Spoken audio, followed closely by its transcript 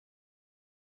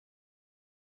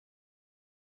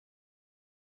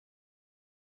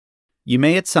You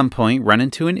may at some point run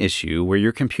into an issue where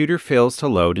your computer fails to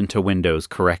load into Windows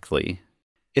correctly.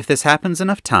 If this happens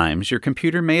enough times, your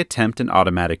computer may attempt an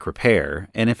automatic repair,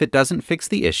 and if it doesn't fix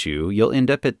the issue, you'll end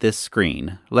up at this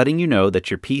screen, letting you know that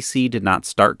your PC did not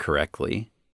start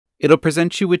correctly. It'll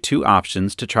present you with two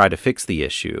options to try to fix the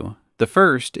issue. The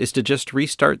first is to just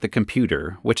restart the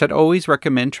computer, which I'd always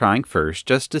recommend trying first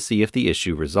just to see if the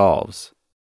issue resolves.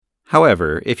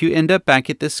 However, if you end up back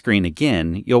at this screen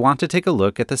again, you'll want to take a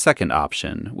look at the second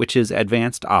option, which is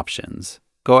Advanced Options.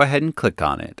 Go ahead and click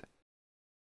on it.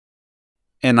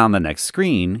 And on the next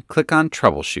screen, click on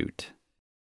Troubleshoot.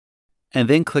 And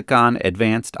then click on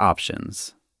Advanced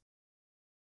Options.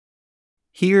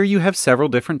 Here you have several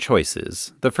different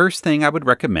choices. The first thing I would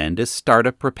recommend is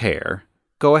Startup Repair.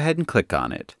 Go ahead and click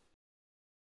on it.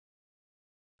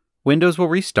 Windows will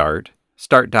restart,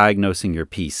 start diagnosing your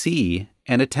PC,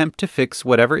 and attempt to fix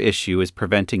whatever issue is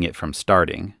preventing it from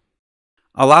starting.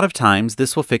 A lot of times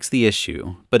this will fix the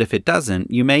issue, but if it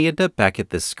doesn't, you may end up back at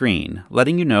this screen,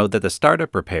 letting you know that the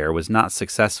startup repair was not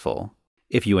successful.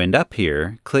 If you end up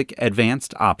here, click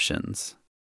Advanced Options,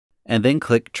 and then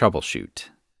click Troubleshoot,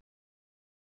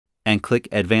 and click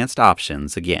Advanced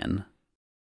Options again.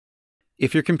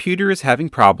 If your computer is having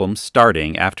problems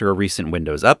starting after a recent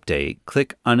Windows update,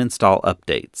 click Uninstall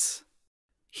Updates.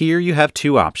 Here you have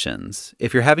two options.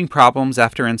 If you're having problems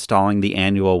after installing the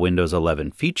annual Windows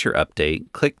 11 feature update,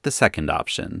 click the second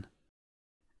option.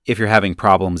 If you're having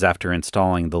problems after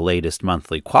installing the latest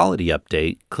monthly quality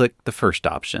update, click the first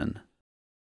option.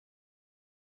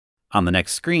 On the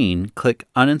next screen, click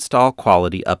Uninstall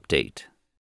Quality Update.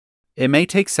 It may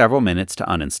take several minutes to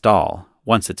uninstall.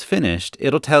 Once it's finished,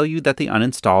 it'll tell you that the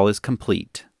uninstall is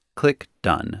complete. Click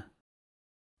Done.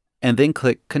 And then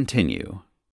click Continue.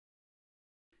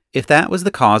 If that was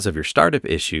the cause of your startup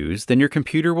issues, then your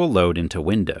computer will load into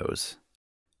Windows.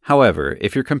 However,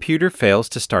 if your computer fails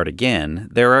to start again,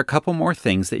 there are a couple more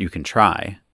things that you can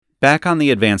try. Back on the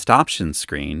Advanced Options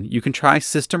screen, you can try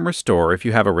System Restore if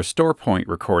you have a restore point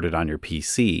recorded on your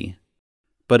PC.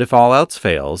 But if all else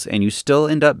fails and you still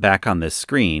end up back on this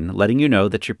screen, letting you know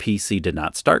that your PC did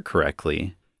not start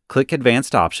correctly, click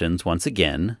Advanced Options once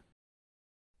again,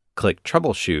 click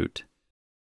Troubleshoot,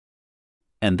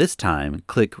 and this time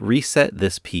click Reset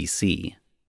this PC.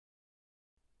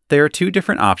 There are two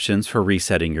different options for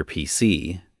resetting your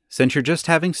PC. Since you're just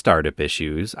having startup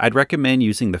issues, I'd recommend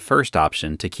using the first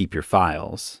option to keep your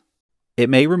files. It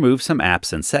may remove some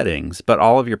apps and settings, but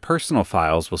all of your personal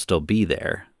files will still be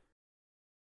there.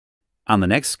 On the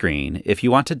next screen, if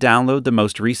you want to download the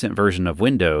most recent version of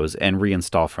Windows and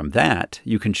reinstall from that,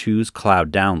 you can choose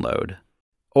Cloud Download.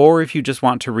 Or if you just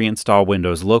want to reinstall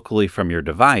Windows locally from your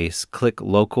device, click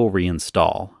Local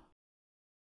Reinstall.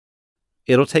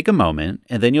 It'll take a moment,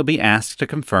 and then you'll be asked to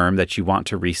confirm that you want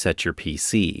to reset your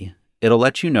PC. It'll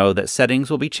let you know that settings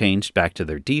will be changed back to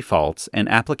their defaults and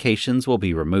applications will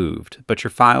be removed, but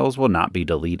your files will not be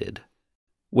deleted.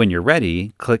 When you're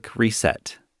ready, click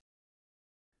Reset.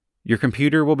 Your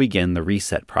computer will begin the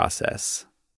reset process.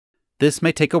 This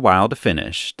may take a while to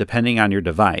finish, depending on your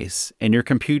device, and your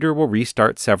computer will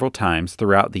restart several times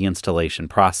throughout the installation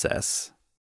process.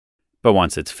 But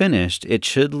once it's finished, it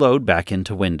should load back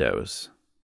into Windows.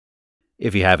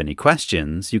 If you have any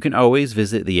questions, you can always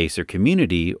visit the Acer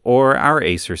community or our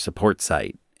Acer support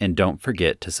site, and don't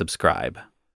forget to subscribe.